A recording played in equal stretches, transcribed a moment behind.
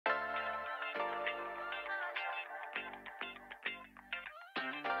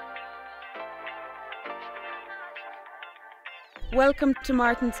Welcome to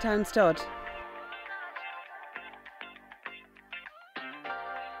Martinstown Stud.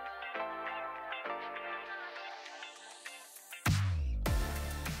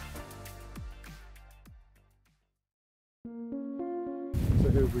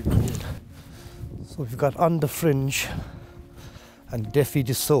 So we've got On the Fringe and Defy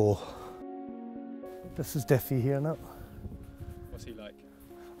Dessau. This is Defy here now. What's he like?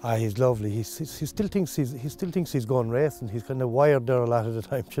 He's lovely. He still thinks he's going racing. He's kind of wired there a lot of the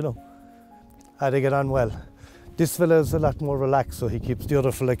time, you know. They get on well. This fella is a lot more relaxed, so he keeps the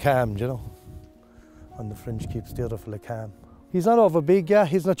other fella calm, you know. On the Fringe keeps the other fella calm. He's not over big, yeah.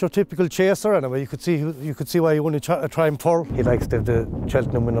 He's not your typical chaser anyway. You could see why he won a trying pearl. He likes to have the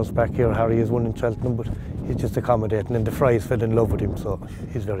Cheltenham winners back here. Harry has won in Cheltenham, but he's just accommodating. And the Fry's fell in love with him, so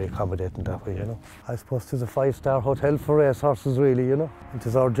he's very accommodating that way, you know. I suppose it's a 5-star hotel for racehorses, really, you know. It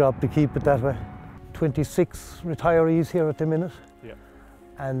is our job to keep it that way. 26 retirees here at the minute. Yeah.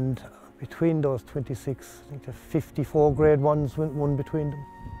 And between those 26, I think there are 54 Grade 1s won between them.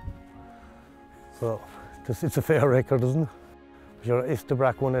 So it's a fair record, isn't it? Your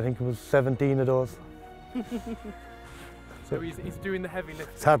Istabraq one, I think it was 17 of those. So he's doing the heavy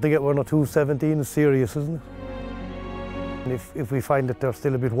lifting. It's hard to get one or two 17, it's serious, isn't it? And if we find that they're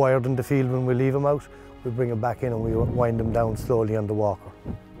still a bit wired in the field when we leave them out, we bring them back in and we wind them down slowly on the walker.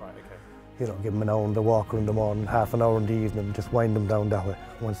 Right, okay. You know, give them an hour on the walker in the morning, half an hour in the evening, just wind them down that way.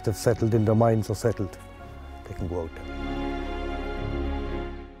 Once they've settled in, their minds are settled, they can go out there.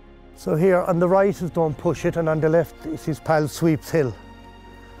 So here on the right is Don't Push It, and on the left is his pal Sweeps Hill.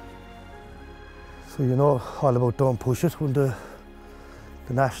 So you know all about Don't Push It. Won the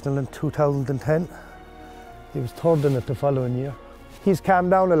National in 2010. He was third in it the following year. He's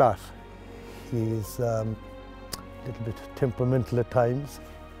calmed down a lot. He's a little bit temperamental at times.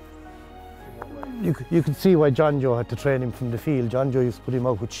 You can see why John Joe had to train him from the field. John Joe used to put him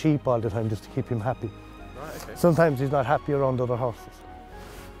out with sheep all the time just to keep him happy. Right, okay. Sometimes he's not happy around other horses.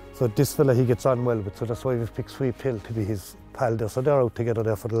 So this fella he gets on well with, so that's why we've picked Sweep Hill to be his pal there. So they're out together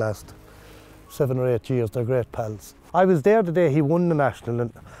there for the last 7 or 8 years. They're great pals. I was there the day he won the National,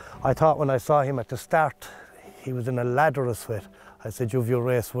 and I thought when I saw him at the start, he was in a ladder of sweat. I said, "You've your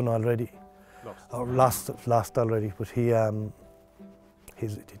race won already." Lost already, but they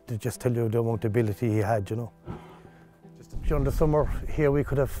just tell you the amount of ability he had, you know. During the summer here we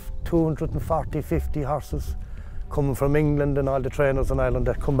could have 240, 50 horses coming from England and all the trainers in Ireland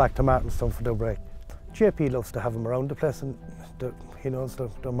that come back to Martinstown for their break. JP loves to have them around the place, and he knows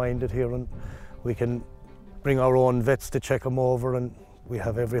they're minded here, and we can bring our own vets to check them over, and we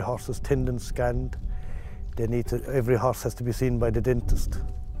have every horse's tendons scanned. Every horse has to be seen by the dentist.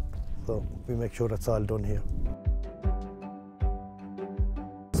 So we make sure that's all done here.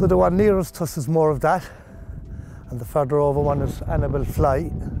 So the one nearest to us is more of that, and the further over one is Annabelle Fly.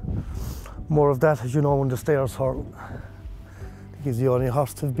 More of that, as you know, when the stairs hurl. I think he's the only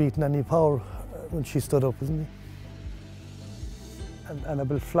horse to have beaten any power when she stood up, isn't he? And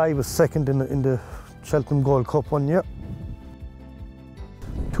Annabelle Fly was second in the Cheltenham Gold Cup one year.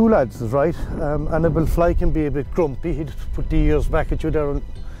 Two lads is right. Annabelle Fly can be a bit grumpy. He'd put the ears back at you there and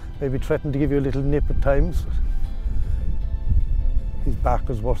maybe threaten to give you a little nip at times. His bark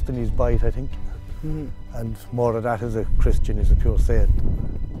is worse than his bite, I think. Mm-hmm. And more of that as a Christian is a pure saint.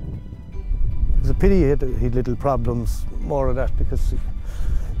 It's a pity he had little problems, more of that, because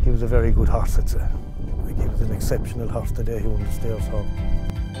he was a very good horse. He was an exceptional horse the day he won the stairs home.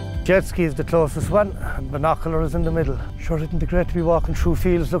 Jet ski is the closest one, and binocular is in the middle. Sure, it'd be great to be walking through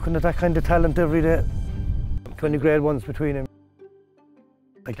fields looking at that kind of talent every day. 20 Grade 1s between him.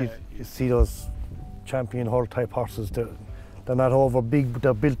 Like you see those champion hurl type horses, they're not over big, but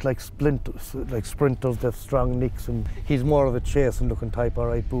they're built like sprinters, they have strong nicks, and he's more of a chasing looking type, all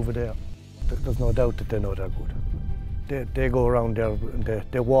right, Bouvier. There's no doubt that they know they're good. They go around there and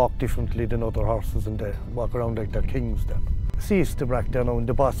they walk differently than other horses, and they walk around like they're kings there. See Istabraq there now, and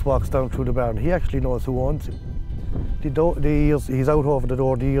the boss walks down through the barn. He actually knows who owns him. The ears, he's out over the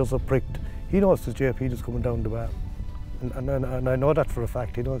door, the ears are pricked. He knows there's JP just coming down the barn. And I know that for a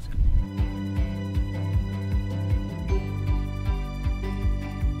fact, he knows it.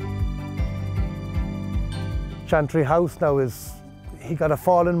 Chantry House now he got a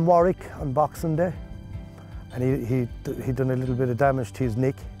fall in Warwick on Boxing Day, and he done a little bit of damage to his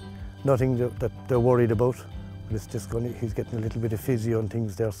neck. Nothing that they're worried about. But it's just he's getting a little bit of physio and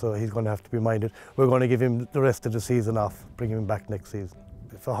things there, so he's going to have to be minded. We're going to give him the rest of the season off, bring him back next season.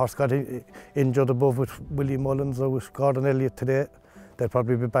 If a horse got injured above with William Mullins or with Gordon Elliott today, they'll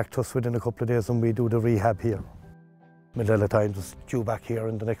probably be back to us within a couple of days when we do the rehab here. Medela Times is due back here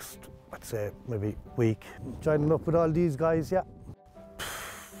in the next, I'd say, maybe week. Joining up with all these guys, yeah.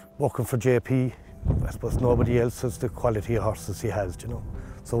 Working for JP, I suppose nobody else has the quality of horses he has, you know.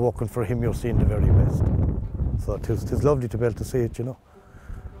 So working for him, you're seeing the very best. So it's lovely to be able to see it, you know.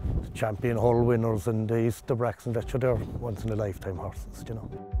 The champion hole winners and the Istabraqs and that, they're once in a lifetime horses, you know.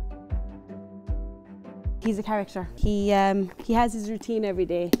 He's a character. He has his routine every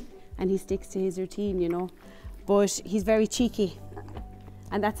day and he sticks to his routine, you know. But he's very cheeky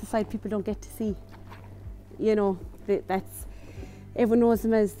and that's a side people don't get to see. You know, everyone knows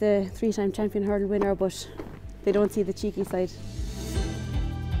him as the 3-time champion hurdle winner, but they don't see the cheeky side.